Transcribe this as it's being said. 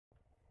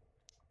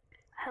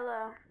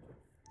Hello.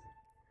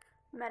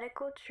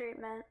 Medical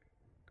treatment.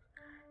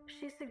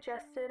 She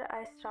suggested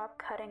I stop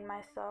cutting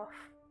myself.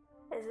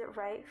 Is it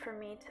right for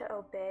me to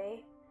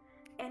obey?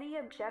 Any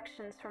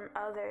objections from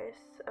others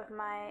of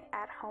my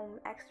at-home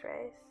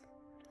x-rays?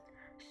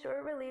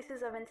 Short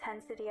releases of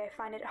intensity, I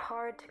find it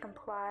hard to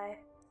comply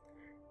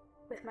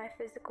with my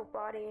physical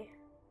body,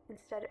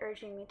 instead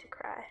urging me to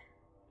cry.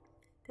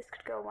 This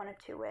could go one of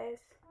two ways.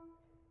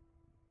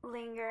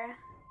 Linger.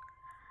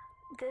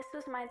 This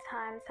was my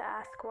time to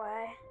ask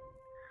why.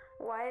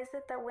 Why is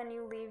it that when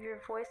you leave, your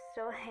voice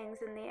still hangs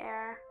in the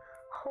air?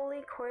 Holy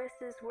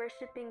choruses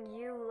worshiping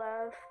you,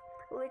 love.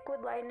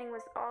 Liquid lightning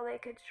was all I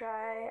could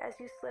try as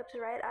you slipped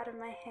right out of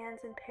my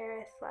hands in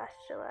Paris last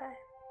July.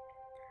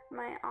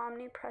 My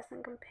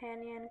omnipresent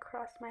companion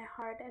crossed my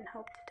heart and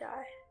hoped to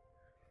die.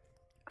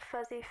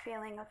 Fuzzy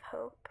feeling of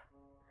hope.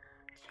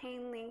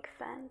 Chain link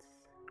fence.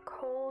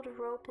 Cold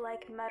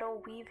rope-like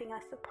metal weaving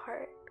us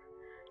apart.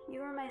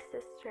 You were my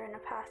sister in a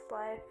past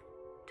life.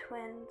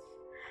 Twins.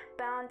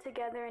 Bound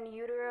together in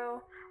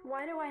utero.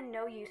 Why do I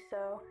know you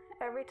so?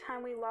 Every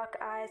time we lock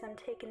eyes, I'm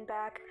taken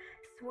back,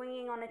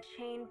 swinging on a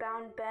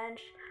chain-bound bench,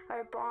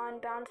 our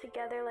bond bound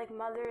together like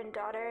mother and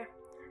daughter,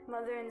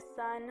 mother and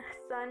son,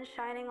 sun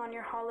shining on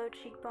your hollow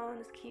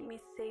cheekbones, keep me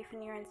safe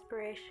in your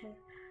inspiration,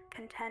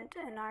 content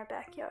in our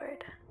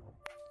backyard.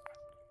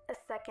 A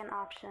second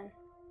option.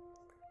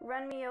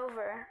 Run me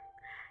over.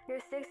 Your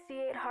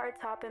 68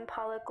 hardtop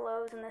Impala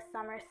glows in the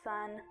summer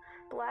sun.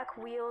 Black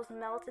wheels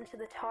melt into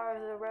the tar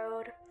of the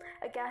road.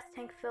 A gas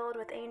tank filled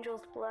with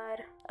angel's blood.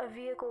 A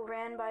vehicle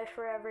ran by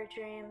forever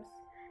dreams.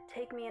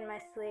 Take me in my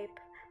sleep,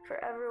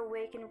 forever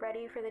awake and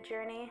ready for the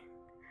journey.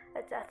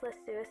 A deathless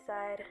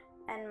suicide.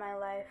 End my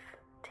life.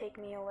 Take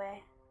me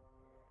away.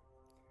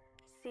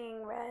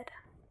 Seeing red.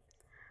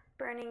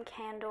 Burning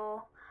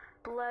candle.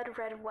 Blood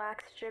red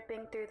wax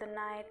dripping through the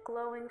night,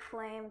 glowing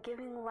flame,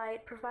 giving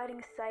light,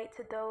 providing sight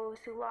to those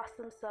who lost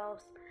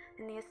themselves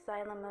in the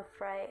asylum of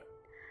fright.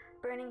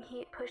 Burning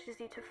heat pushes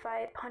you to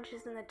fight,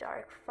 punches in the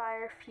dark,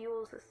 fire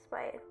fuels the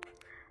spite.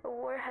 A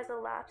war has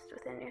elapsed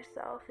within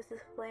yourself as the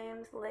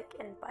flames lick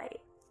and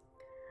bite.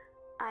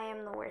 I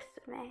am the worst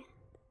of me.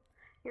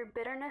 Your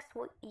bitterness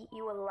will eat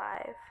you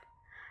alive.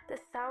 The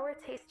sour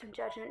taste of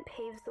judgment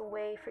paves the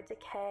way for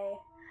decay.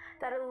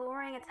 That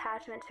alluring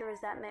attachment to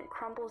resentment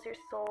crumples your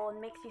soul and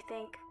makes you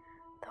think,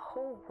 the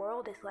whole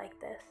world is like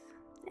this.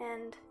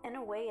 And in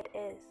a way it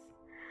is.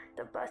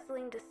 The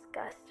bustling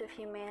disgust of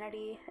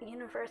humanity, a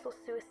universal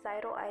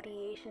suicidal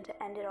ideation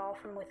to end it all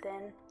from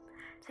within.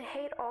 To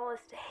hate all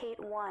is to hate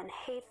one,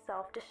 hate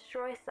self,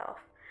 destroy self.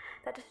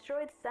 That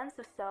destroyed sense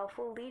of self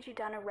will lead you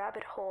down a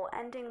rabbit hole,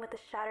 ending with a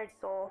shattered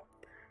soul.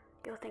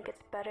 You'll think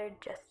it's better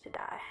just to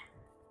die.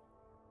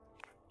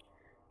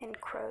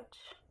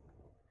 Encroach.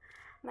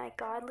 My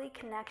godly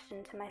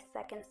connection to my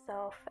second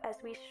self as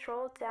we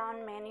stroll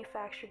down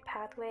manufactured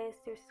pathways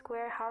through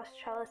square house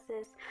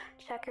trellises,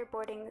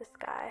 checkerboarding the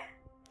sky.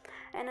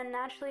 An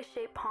unnaturally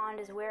shaped pond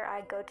is where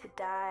I go to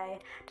die,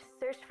 to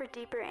search for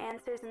deeper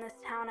answers in this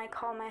town I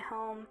call my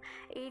home.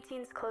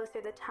 18's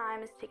closer, the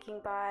time is ticking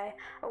by.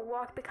 A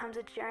walk becomes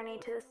a journey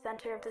to the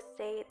center of the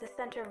state, the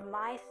center of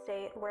my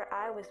state where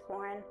I was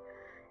born.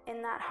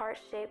 In that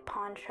heart-shaped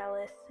pond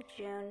trellis,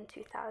 June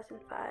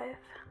 2005.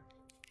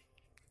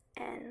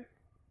 N.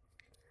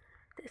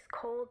 This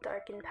cold,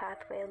 darkened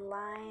pathway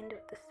lined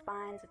with the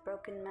spines of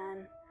broken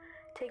men.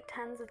 Take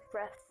tons of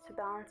breaths to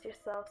balance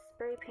yourself,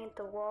 spray paint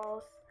the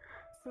walls.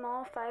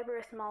 Small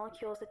fibrous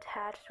molecules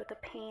attached with the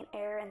paint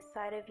air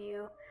inside of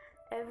you.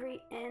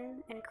 Every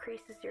in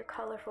increases your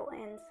colorful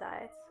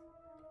insides.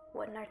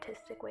 What an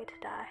artistic way to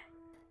die.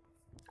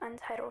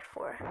 Untitled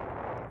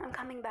 4. I'm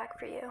coming back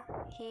for you.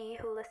 He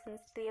who listens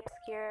to the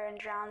obscure and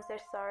drowns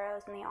their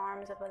sorrows in the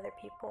arms of other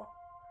people.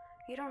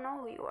 You don't know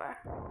who you are,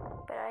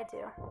 but I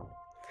do.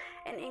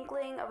 An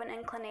inkling of an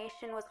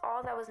inclination was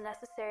all that was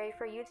necessary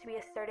for you to be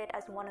asserted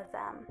as one of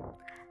them.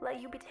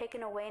 Let you be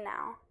taken away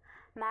now.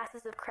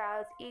 Masses of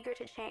crowds eager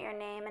to chant your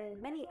name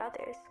and many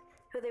others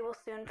who they will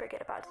soon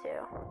forget about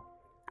too.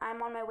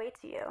 I'm on my way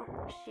to you,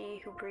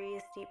 she who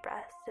breathes deep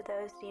breaths to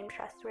those deemed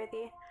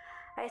trustworthy.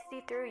 I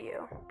see through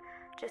you.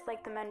 Just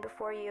like the men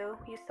before you,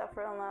 you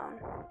suffer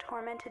alone,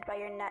 tormented by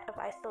your net of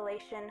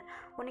isolation,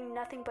 wanting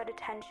nothing but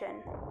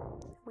attention.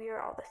 We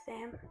are all the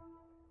same.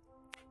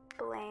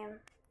 Blame.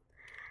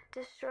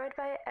 Destroyed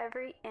by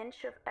every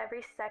inch of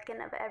every second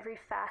of every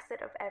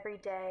facet of every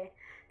day.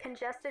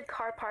 Congested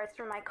car parts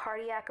from my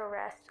cardiac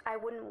arrest, I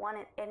wouldn't want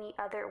it any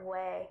other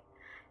way.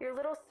 Your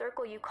little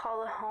circle you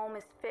call a home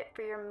is fit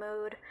for your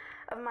mood.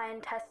 Of my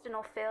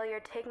intestinal failure,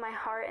 take my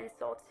heart and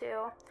soul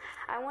too.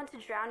 I want to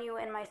drown you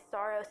in my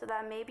sorrow so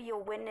that maybe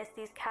you'll witness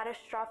these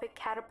catastrophic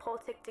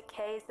catapultic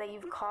decays that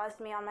you've caused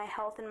me on my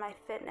health and my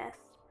fitness.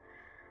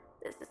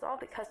 This is all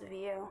because of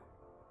you.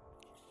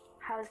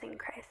 Housing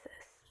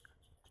crisis.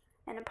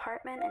 An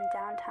apartment in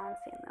downtown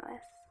St.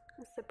 Louis,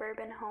 a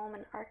suburban home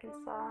in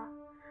Arkansas,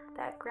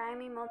 that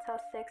grimy Motel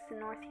 6 in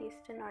North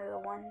Houston or the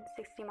one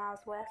 60 miles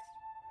west.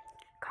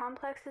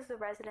 Complexes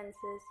of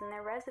residences and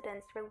their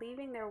residents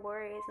relieving their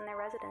worries in their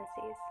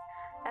residencies,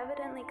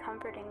 evidently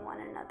comforting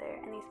one another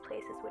in these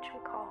places which we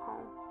call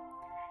home,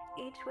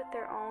 each with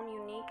their own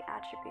unique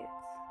attributes,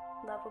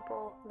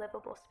 lovable,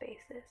 livable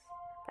spaces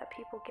that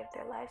people give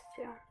their lives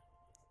to,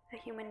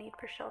 a human need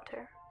for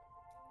shelter.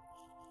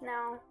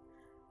 Now,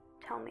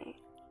 tell me,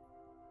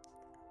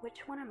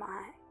 which one am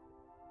I?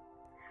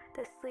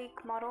 The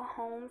sleek model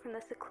home from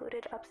the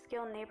secluded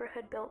upscale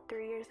neighborhood built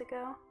 3 years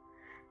ago?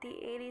 The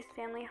 80s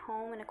family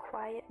home in a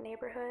quiet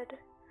neighborhood?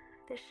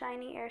 The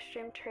shiny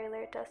Airstream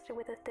trailer dusted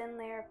with a thin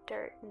layer of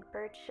dirt and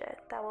bird shit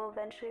that will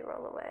eventually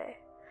roll away,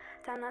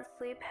 down that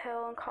steep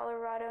hill in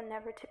Colorado,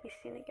 never to be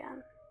seen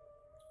again.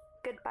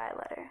 Goodbye,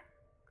 letter,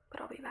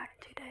 but I'll be back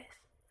in 2 days.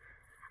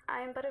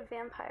 I am but a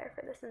vampire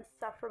for this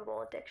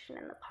insufferable addiction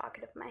in the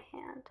pocket of my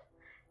hand,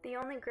 the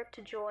only grip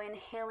to joy,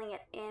 inhaling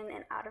it in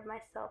and out of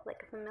myself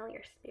like a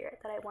familiar spirit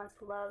that I once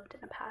loved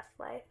in a past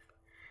life.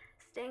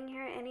 Staying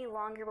here any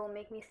longer will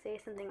make me say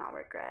something I'll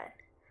regret.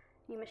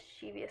 You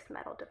mischievous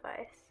metal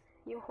device,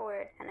 you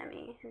horrid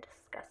enemy and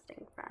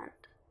disgusting friend.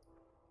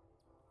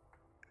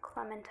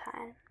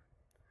 Clementine.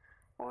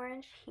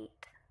 Orange heat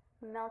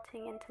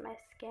melting into my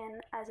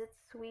skin as its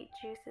sweet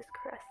juices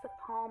caress the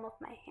palm of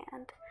my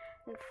hand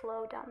and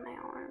flow down my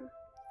arm.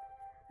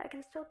 I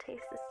can still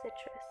taste the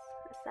citrus,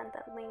 a scent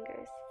that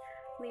lingers,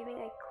 leaving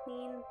a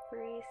clean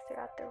breeze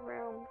throughout the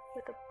room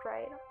with a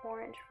bright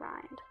orange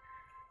rind,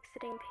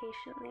 sitting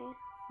patiently,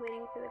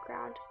 waiting for the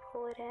ground to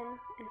pull it in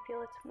and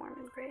feel its warm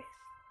embrace.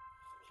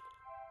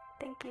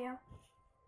 Thank you.